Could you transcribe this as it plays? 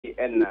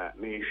ena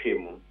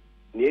mehwehwemu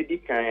na edi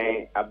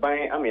kan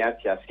aban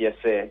amyati ase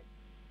se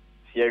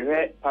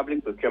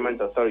Public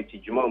Procurement Authority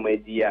Juma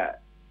Medi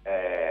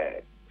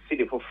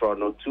city for fraud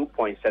no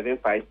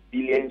 2.75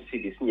 billion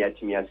cedis ni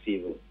atimi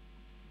asave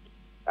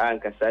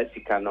anka sa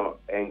sika no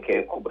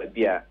enke koba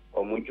bia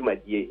omujuma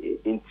die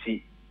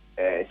enti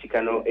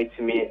sika no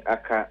etimi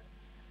aka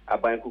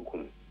aban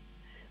kukum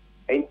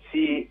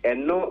enti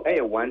eno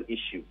one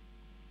issue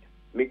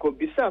meko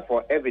bisa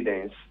for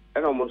evidence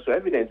and almost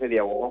evidence dey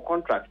our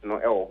contract no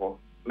ho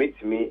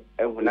metimi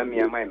ehuna me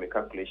am my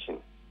calculation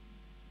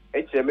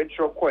eche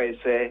metro ko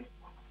say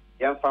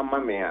yamfa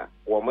mame a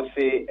wo mo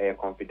say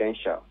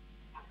confidential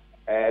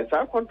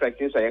so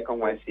contract is I can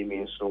one see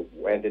me so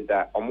where did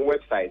that on my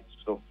website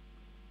so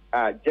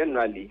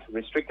generally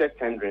restricted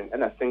tendering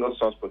and a single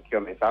source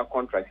procurement our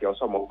contract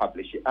also more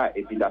publish it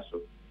a bit so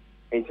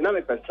and now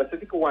the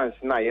specific ones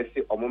now you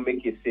see or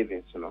make it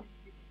savings no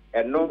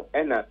and no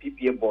and a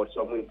PPA board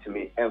so to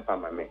me and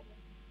family.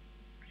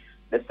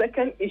 The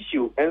second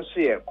issue and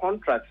so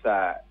contracts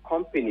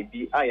company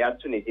be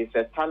is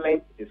a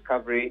talent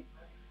discovery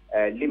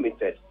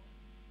limited.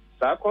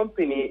 So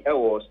company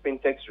was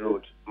Spintex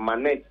Road,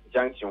 Manet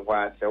Junction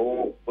where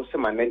so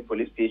Manet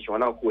police station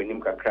now who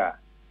in Kakra.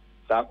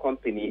 So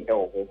company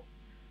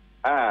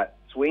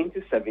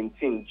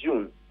 2017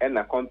 June and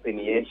a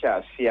company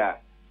share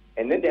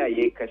and then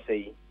they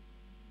say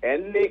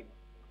and they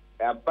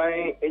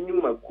buying any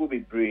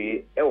makubi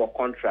bre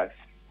contracts.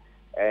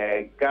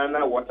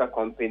 Ghana Water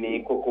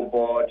Company, Cocoa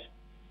Board,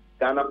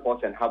 Ghana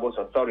Ports and Harbours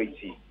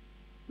Authority,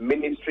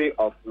 Ministry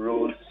of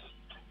Roads,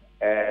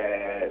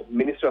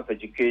 Ministry of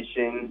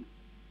Education,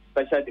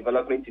 Special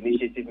Development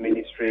Initiative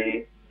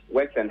Ministry,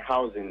 Works and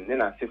Housing.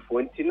 Then I say,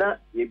 Fontina,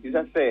 if you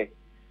say,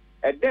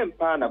 a them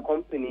partner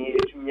company,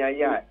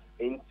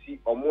 into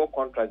or more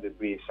contracts the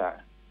breeze.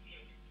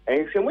 And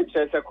if you which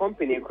as a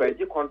company,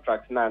 credit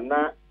contracts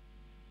now.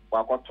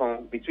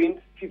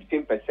 Between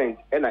 15%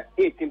 and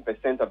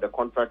 18% of the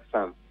contract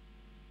sum.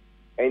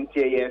 And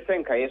I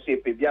think I say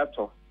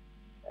Pebiato.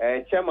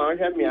 Chairman,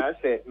 I me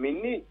say,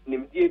 Mini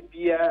Nimdia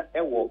Bia,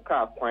 a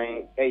walker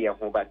quine,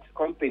 but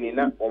company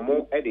now or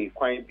more at a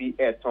quine be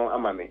a ton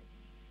amame.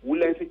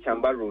 Woolensy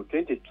Chamber Road,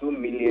 22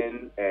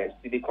 million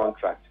city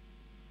contract.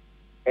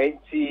 And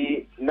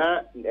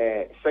now,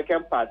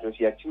 second part of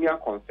Yatimia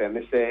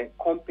confirm, say,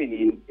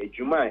 company, a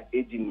Juma,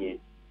 Edini.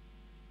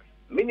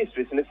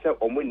 Ministries necessary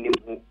or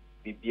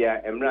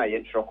Bibia Emra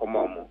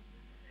Yetrokomomo.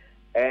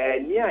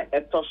 Near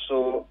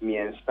Etoso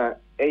Miensta,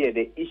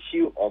 the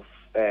issue of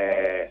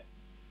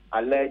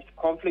alleged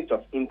conflict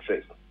of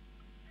interest.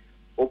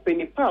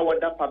 Opening power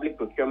that Public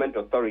Procurement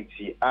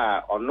Authority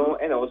or no,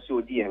 and also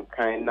the and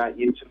kind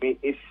yet to me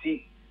a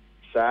see,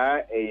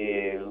 sir,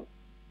 a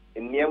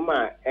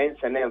Niama and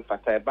Sanem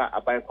Fataba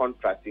about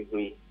contracting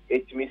me,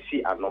 it me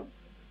see anom.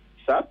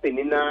 Sa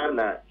penina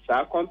na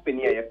sa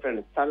company a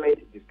friend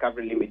Talent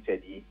Discovery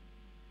Limited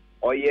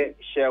or ye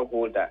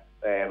shareholder,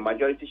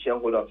 majority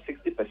shareholder of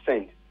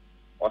 60%,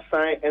 or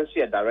sign and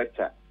see a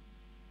director,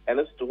 and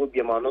also to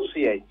be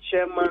a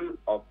chairman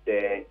of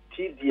the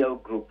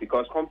TDL group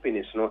because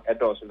companies no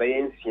endorse by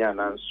NCN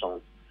and so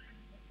on.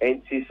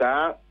 And this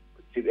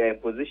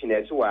position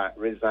as well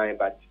resign,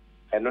 but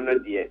another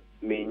day,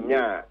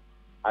 Menya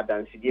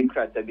Adansi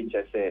Krata Beach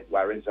said,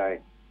 will resign.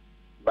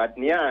 But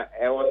near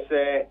I was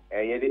say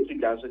a to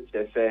dance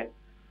say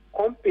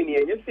company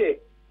and you say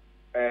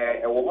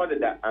what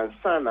that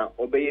Ansana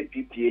obey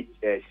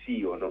PPA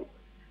CEO no.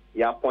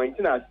 You are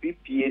pointing as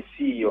PPA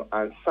CEO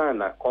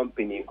Ansana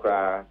company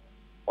cra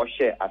or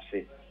share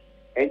asset.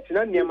 And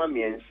tonight Niama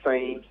me and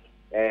saying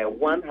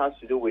one has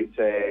to do with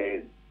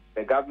the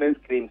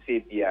government claim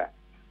say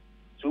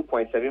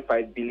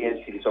 2.75 billion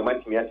cities so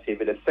much me say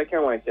but the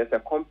second one is just a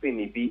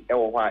company be a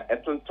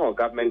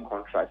government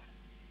contract.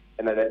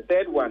 And the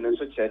third one is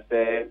such as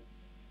the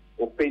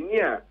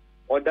opinion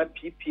or the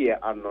PPA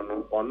and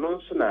or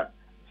non sooner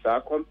so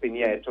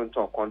company a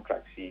tonton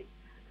contract see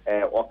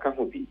or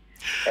can be.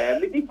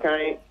 Maybe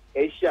kind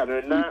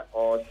Asia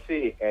or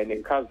say any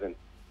cousin,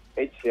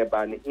 H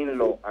ban in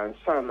law and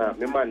sana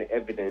me man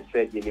evidence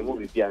said in the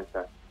movie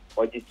Bianca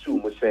or the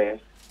two must say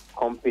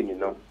company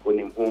no on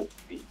him who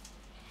be.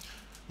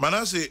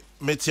 Manasseh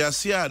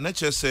Metiasia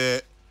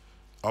Netchese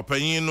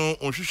opinion no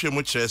unhwehwe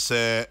mu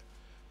kyerɛ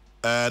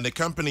the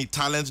company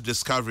Talent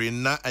Discovery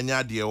na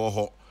anya de wo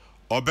ho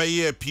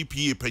obeye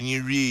PPA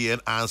panyin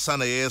and ansa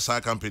na yes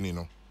company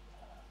no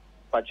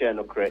pache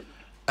no correct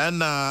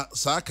and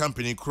sa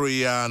company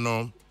kroya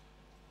no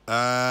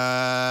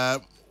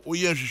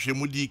oye hwehwe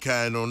mu di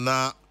kan no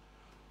na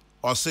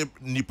ose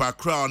nipa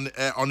crown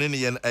on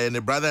ne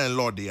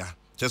brother-in-law dia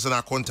just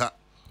na contact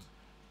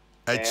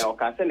o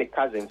ka say the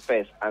cousin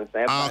first and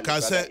say ka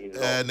say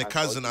the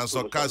cousin and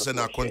so cousin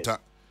na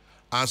contact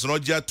and so no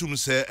jatum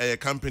say a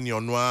company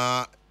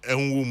onwa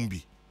enwum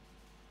bi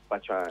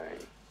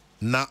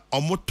na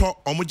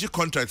omoji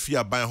contract fee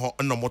aban ho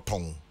na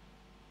omoton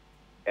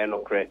no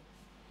correct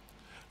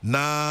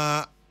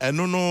na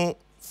eno no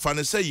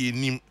fane say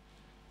yenim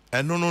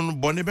eno no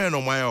bone be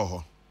no man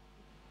ho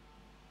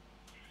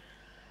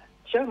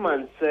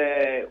chairman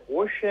say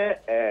we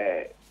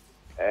share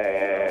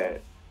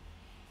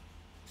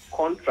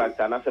contract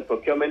and as a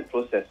procurement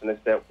process and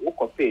say we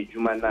ko pay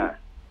adwuma na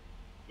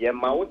ye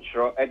ma wo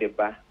chro e de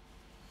ba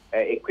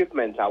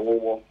equipment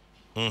awowo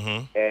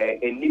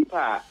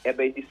enipa e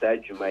be di sa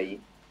adwuma yi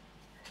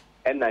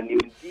e na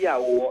nimdi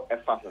awowo e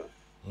fa ho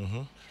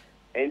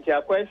enti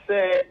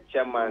akwese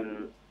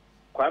chairman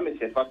Kwame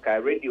Sefaka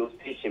radio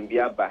station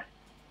biaba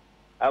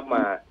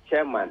ama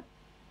chairman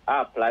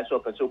apply so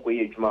person ko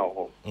ye adwuma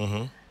ho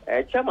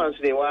chairman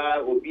so de wa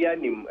obi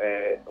anim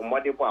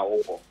modebo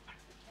awowo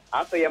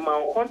after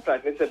your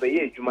contract ne sebe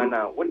ye adwuma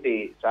na wo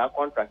de sa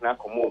contract na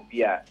komo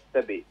obi a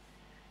sebe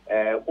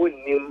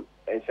onim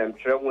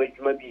ensamtre ho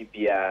adwuma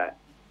bibia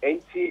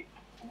enti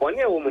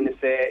bone wo mun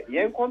se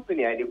yen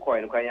company I dey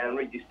coin kwa yan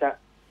register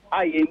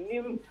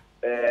yenim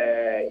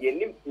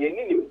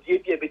die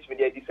bia betimi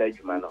dey di sa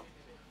adwuma no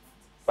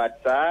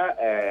but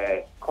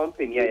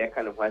company ya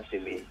kan ho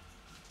asemi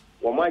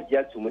wo ma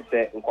gia to mu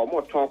se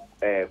nkomo ton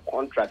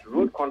contract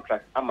road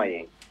contract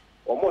amayen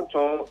wo mo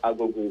ton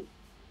agogo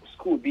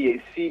school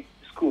BAC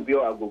school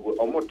bio agogo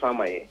omoto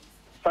amaye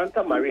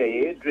Santa Maria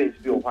ye drains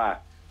bio ha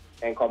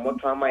en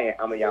komoto amaye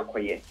amaya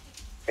koye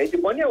e di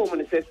bone wo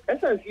mun se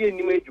essence ye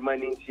ni adwuma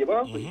ni ntie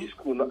ba ko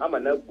school no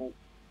amana bu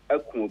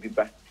akun obi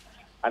ba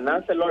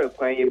ananse lorry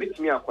kwan ye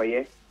bitimi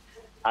akoye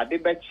ade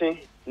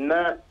beche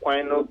na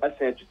kwan no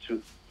asen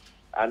tutu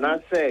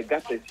ananse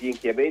gasesi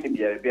nke be ni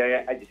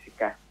biara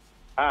agisika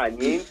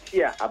nye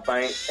ntia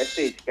aban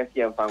ese sika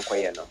tia mfa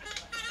koye no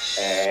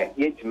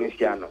ye timi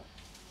sia no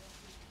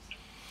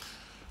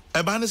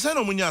Ebanisa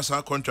no munya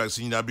sa contracts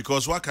in that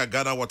because Waka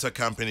Ghana Water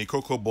Company,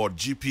 Cocoa Board,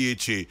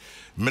 GPHA,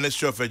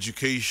 Ministry of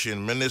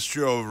Education,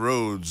 Ministry of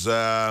Roads,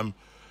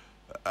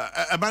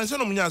 Ebanisa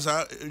no munya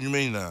sa you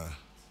mean no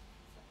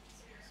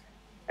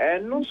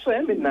so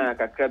I mean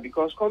kakra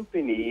because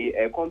company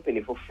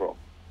for fraud.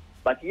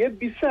 But ye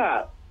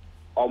bisa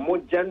or more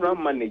general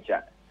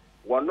manager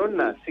one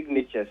on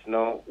signatures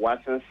no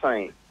wasn't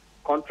signed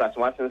contracts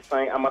wasn't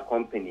signed ama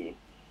company.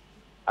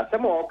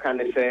 Asema all can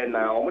say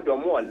na omo do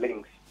more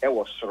links e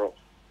wo soro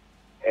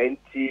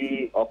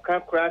enti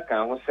okakra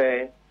kan ho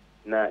say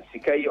na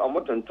sika yi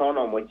omo tonton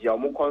na omo gia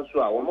omo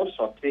konso a omo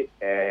sorte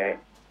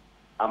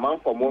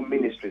amount for more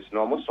ministries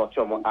na omo sorte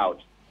omo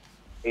out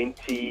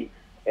enti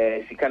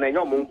sika na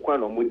nyo omo nkwa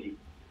na omo di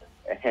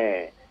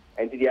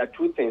enti there are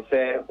two things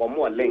say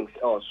omo links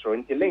or soro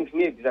enti links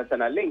ni exact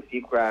na links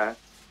ikra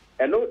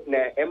eno na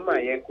emma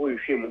ye ko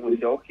hwehwe mu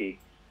say okay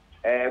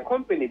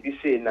company bi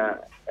say na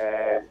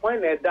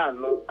when e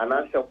dan no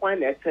anase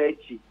when e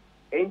tachi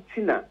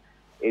entina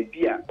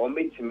ebia o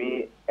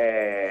metimi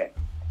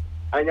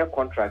anya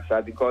contracts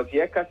because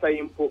here kasa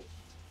impo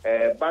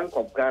Bank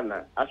of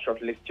Ghana a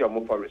shortlist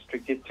you for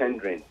restricted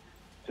tendering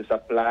to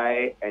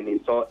supply and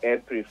install air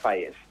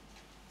purifiers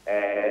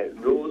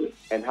roads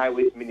and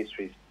highways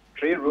ministries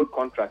 3 road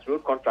contracts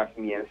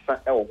me and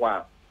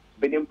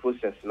bidding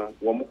process no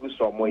wo mu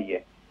so mo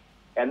ye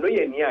and no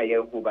ye ni aye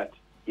who but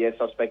ye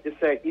suspected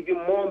say even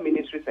more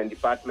ministries and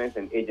departments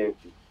and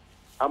agencies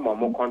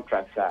more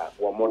contracts are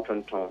more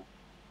tonton.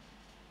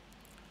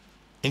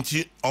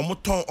 Inti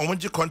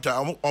omoji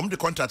contract the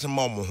contract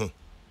ma omo ho.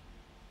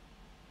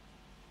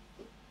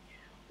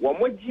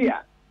 Womoji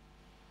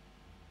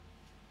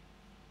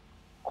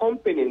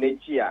company ne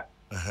gia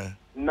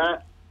na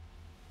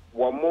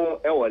womo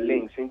e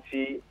links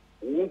inti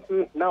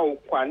wuhu na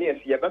kwa na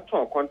ye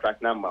beton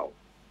contract na ma.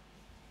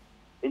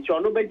 Inti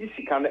ono be di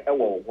sika na e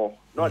ho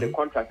na the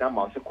contract na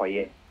ma se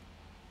koye.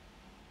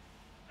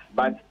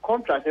 But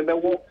contract be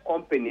wo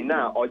company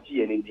na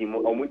oji ene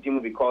dimu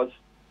omudimu because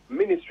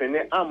ministry ne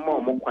amma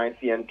omo kwan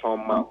si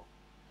enton ma.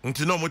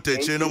 Nti no mo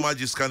teche no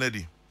magis Canada.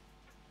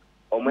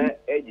 Omo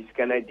ejis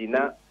Canada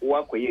na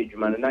wa koye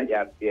adwuma na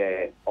ya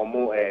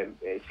omo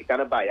sika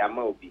na ba ya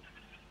ma obi.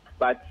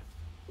 But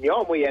the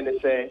omo ye ne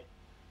say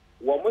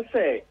wo mo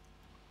say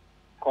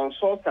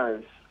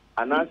consultants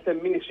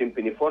anase ministry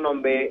penifo no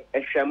be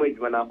ehwam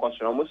adwuma na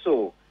akoso omo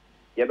so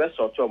ye be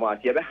sort omo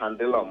at ye be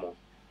handle omo.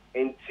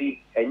 Enti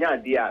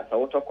enya dia sa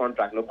water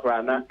contract no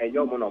kra na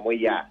enyo mo no mo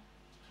ya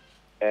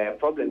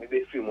problem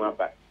be free mu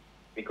aba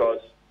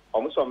because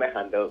almost all may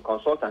handle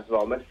consultants or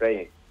almost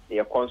free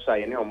your consult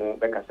any omo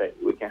be ka say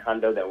we can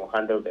handle them, we'll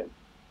handle them.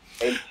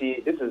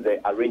 Enti this is the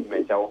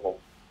arrangement our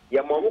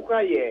ya mo mo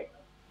kra ye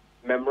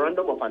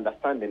memorandum of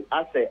understanding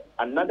as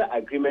another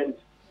agreement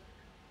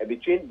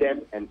between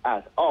them and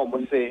us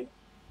almost say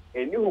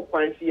any who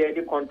kwan see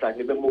any contract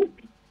be mo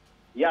bi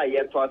ya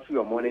ye to afi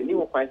o mo any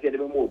who kwan see be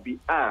mo bi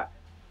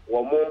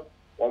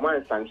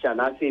woman sanction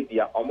na say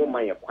bia omo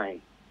man ye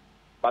kwan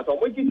but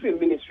omo gifu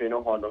ministry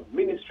no ho no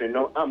ministry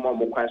no am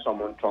omo kwan so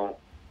mo nton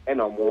e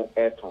na omo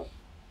eton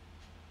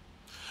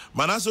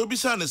Manasseh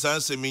obisa ne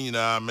sanse mi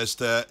nyina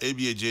Mr.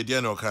 ABAJ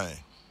dia no kan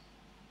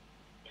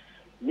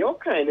nyo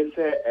kan ne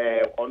say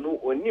ono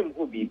onim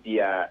ho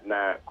bibia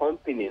na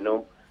company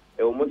no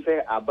e omo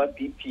say aba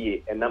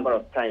PPA a number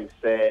of times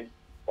say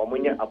omo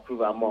nya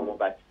approve am omo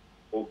but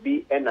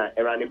obi e na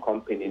erane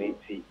company ne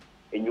ti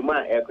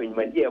enyuma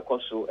enyuma die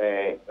ekoso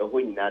ho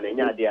nyina na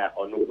nya de a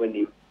ono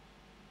oni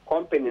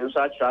company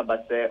nso atwa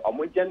ba say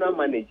omo general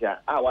manager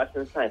was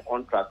sign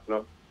contract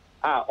no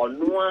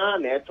onua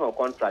na eto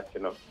contract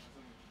no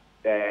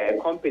the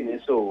company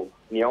so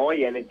ne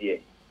oye ne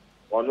de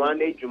onua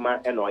na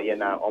adwuma e na oye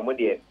na omo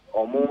de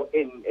omo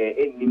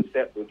ennim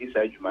se odi sa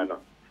adwuma no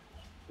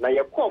na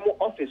ye ko omo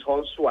office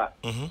hon so a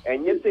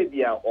enye se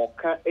bia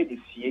oka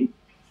edifie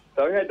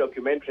so here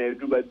documentary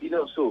eduba bi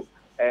no so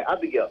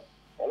Abigail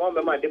omo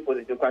me ma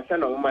deposit kwa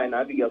send on my na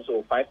Abigail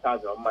so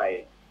 5,000 on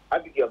my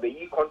Abigail be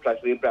yi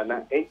contract we bra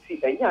na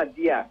enti enya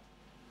ade a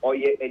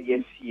oye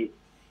ediesie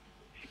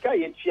sika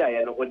ye tua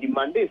ye no o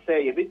demand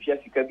say ye be tua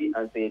sika bi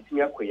ansa ye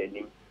tia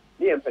koyanim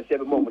ni empese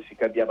be mo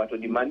sika bi abato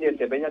demand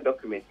say benya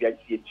document bi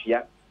atie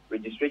tua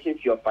registration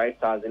fee of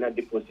 5,000 and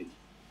deposit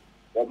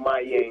or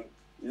my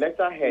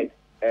letterhead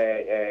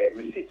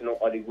receipt no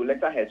or the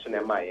letterhead so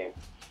na my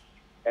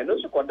and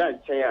also kodan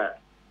chen a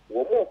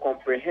wo more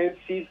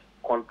comprehensive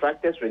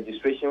contractors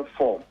registration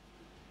form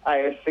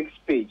a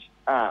 6-page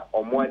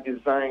or more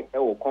design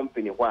or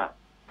company wa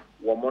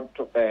wo more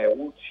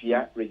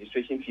wutia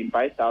registration fee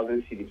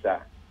 5,000 cedis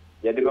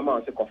ya de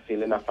mama se ko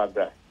fill na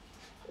fabra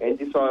and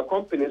this our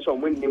company so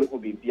when nim go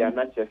be bia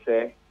na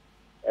chese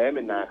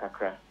me na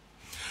kakra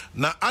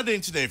na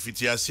identity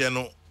fitiasia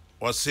no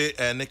o se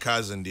ne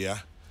cousin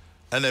dia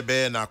ene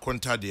be na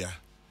konta dia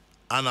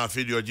ana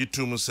video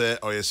gitum say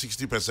or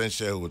 60%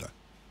 shareholder.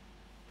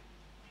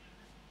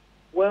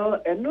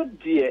 Well, and not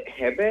dear,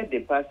 have the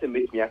person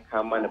make me a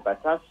common,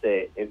 but I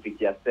say, if it's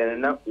just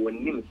enough, when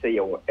him say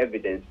your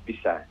evidence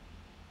beside.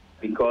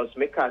 Because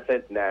make us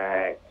said,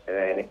 a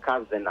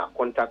cousin, a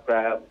contact,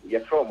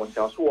 your from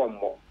us, one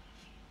more.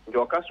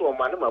 Your castle,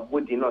 Madame,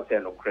 would not say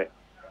no credit.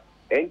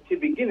 And to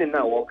begin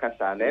now, walk as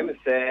I name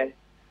say,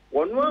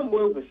 one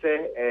will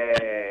say,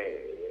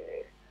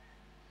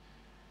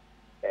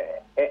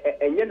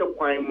 and yet the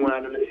crime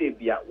one and say,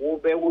 be a will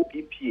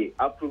PPA,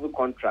 approve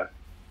contract.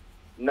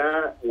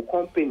 Na o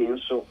company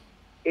nso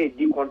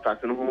di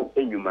contract no ho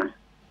enwuma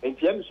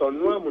enti am so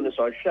no amu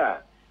so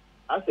hwa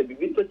as a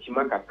bibito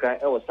chima kakra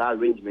e was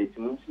arrangement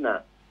mu na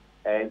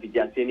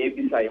bidiate na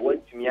ebisa e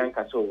wantumi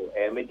anka so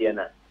media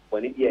na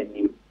woni dia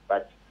nim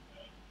but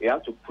you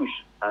have to push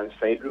and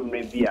say room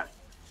bia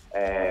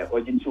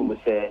ojitu mu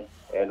say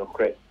no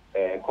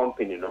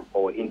company no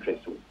or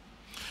interest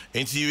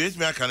enti you wait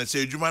me aka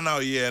say adwuma na o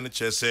ye no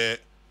che say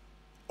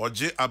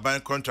oje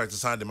aban contract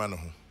san de ma no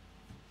ho.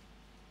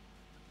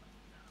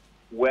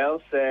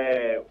 Well,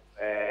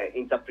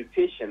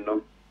 interpretation,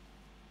 no,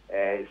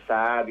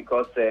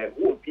 because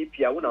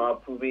people are now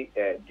approving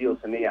deals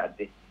in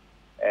the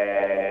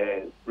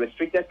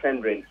restricted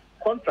tendering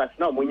contracts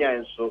now. When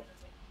you so,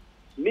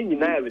 meaning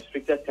now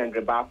restricted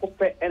tendering,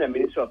 but and a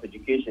Ministry of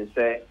Education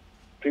say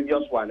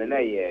previous one and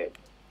a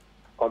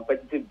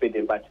competitive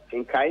bidding, but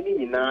in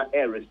kind now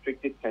a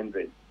restricted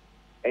tendering,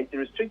 and the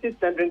restricted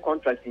tendering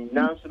contracts in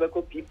now so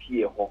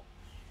PPA.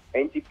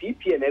 And the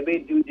PP and every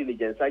due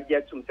diligence, I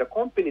get to the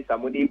companies are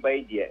money by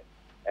dear,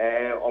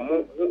 or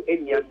more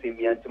any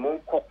semi and more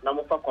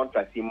number of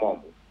contracts in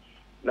mom.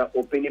 Now,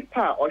 open a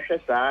par or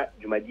shasa,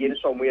 you might get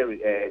somewhere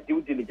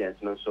due diligence,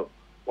 no so.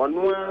 One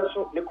more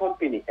so the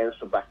company and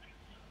so back.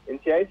 And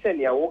see, I send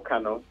your work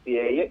canal,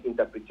 the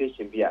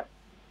interpretation via.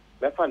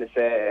 My fun is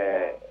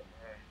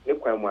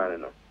no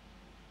one.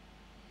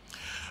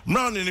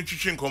 Now, in the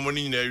nutrition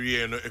community in the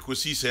area, no,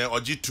 ecosystem or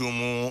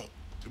G2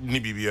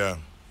 Nibibia.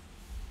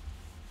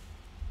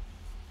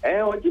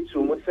 I get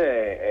to most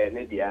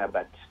Nadia,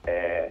 but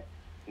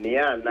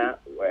Niana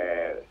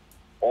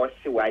or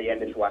see why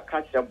and it's what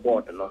catch a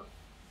board, no.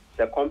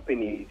 The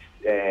company is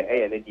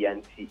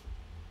ANDNT.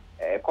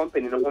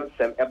 Company no one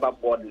some ever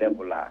board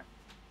level.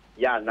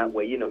 Yeah, not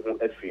where you know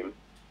a film.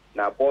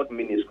 Now, board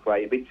minutes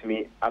cry bit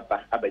me up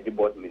the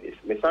board minutes.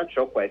 My son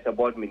shop is a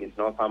board minutes,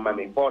 no,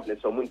 family board,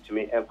 so much to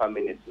me, and 5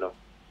 minutes, no.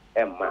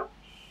 Emma.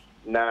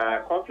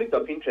 Now, conflict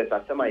of interest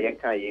as some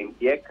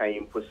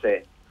Yakaim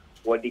possess.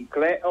 What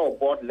declare our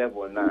board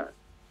level now,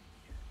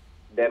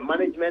 the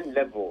management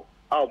level,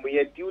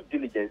 we due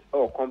diligence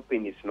our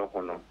companies no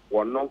honor,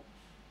 one no,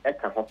 and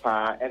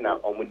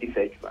our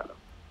disagreement.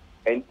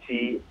 And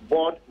the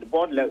board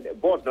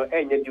no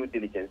any due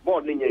diligence,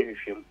 board linear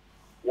regime,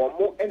 one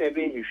more and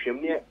every regime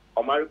near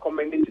or my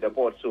recommended to the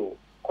board so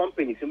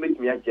companies who make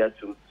me adjust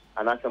to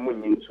and as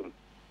someone into.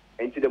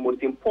 And to the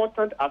most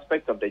important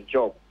aspect of the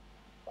job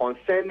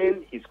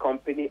concerning his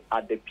company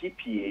at the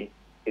PPA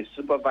is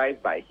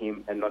supervised by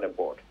him and not a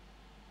board.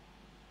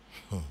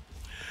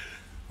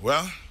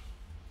 Well,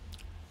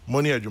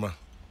 money Ajuma.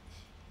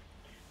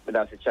 But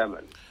that's the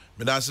chairman.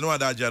 But that's no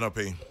other job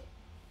paying.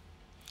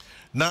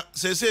 Now,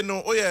 say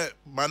no, oh yeah,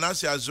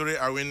 Manasseh Azuri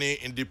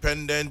Awuni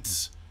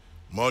independent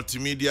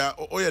multimedia,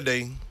 oh yeah,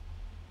 day.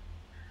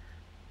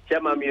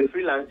 Chairman, I'm a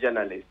freelance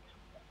journalist.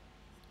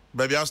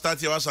 Baby, I'll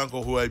start your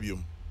uncle who have you.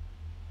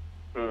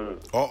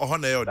 Oh,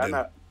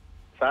 honor,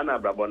 Sana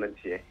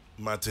Brabonetti.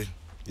 Mate.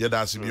 Yeah,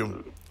 that's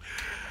him.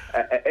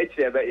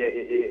 Actually,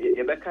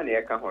 you can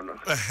hear Cahono.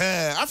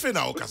 I feel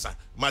now, Casa.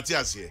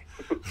 Matthias here.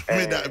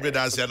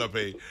 That's the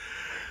pay.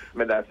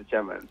 That's the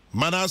chairman.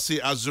 Manasseh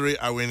Azuri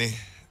Awuni,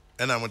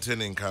 and I'm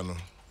attending Kano.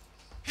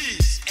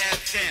 Peace.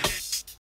 FM.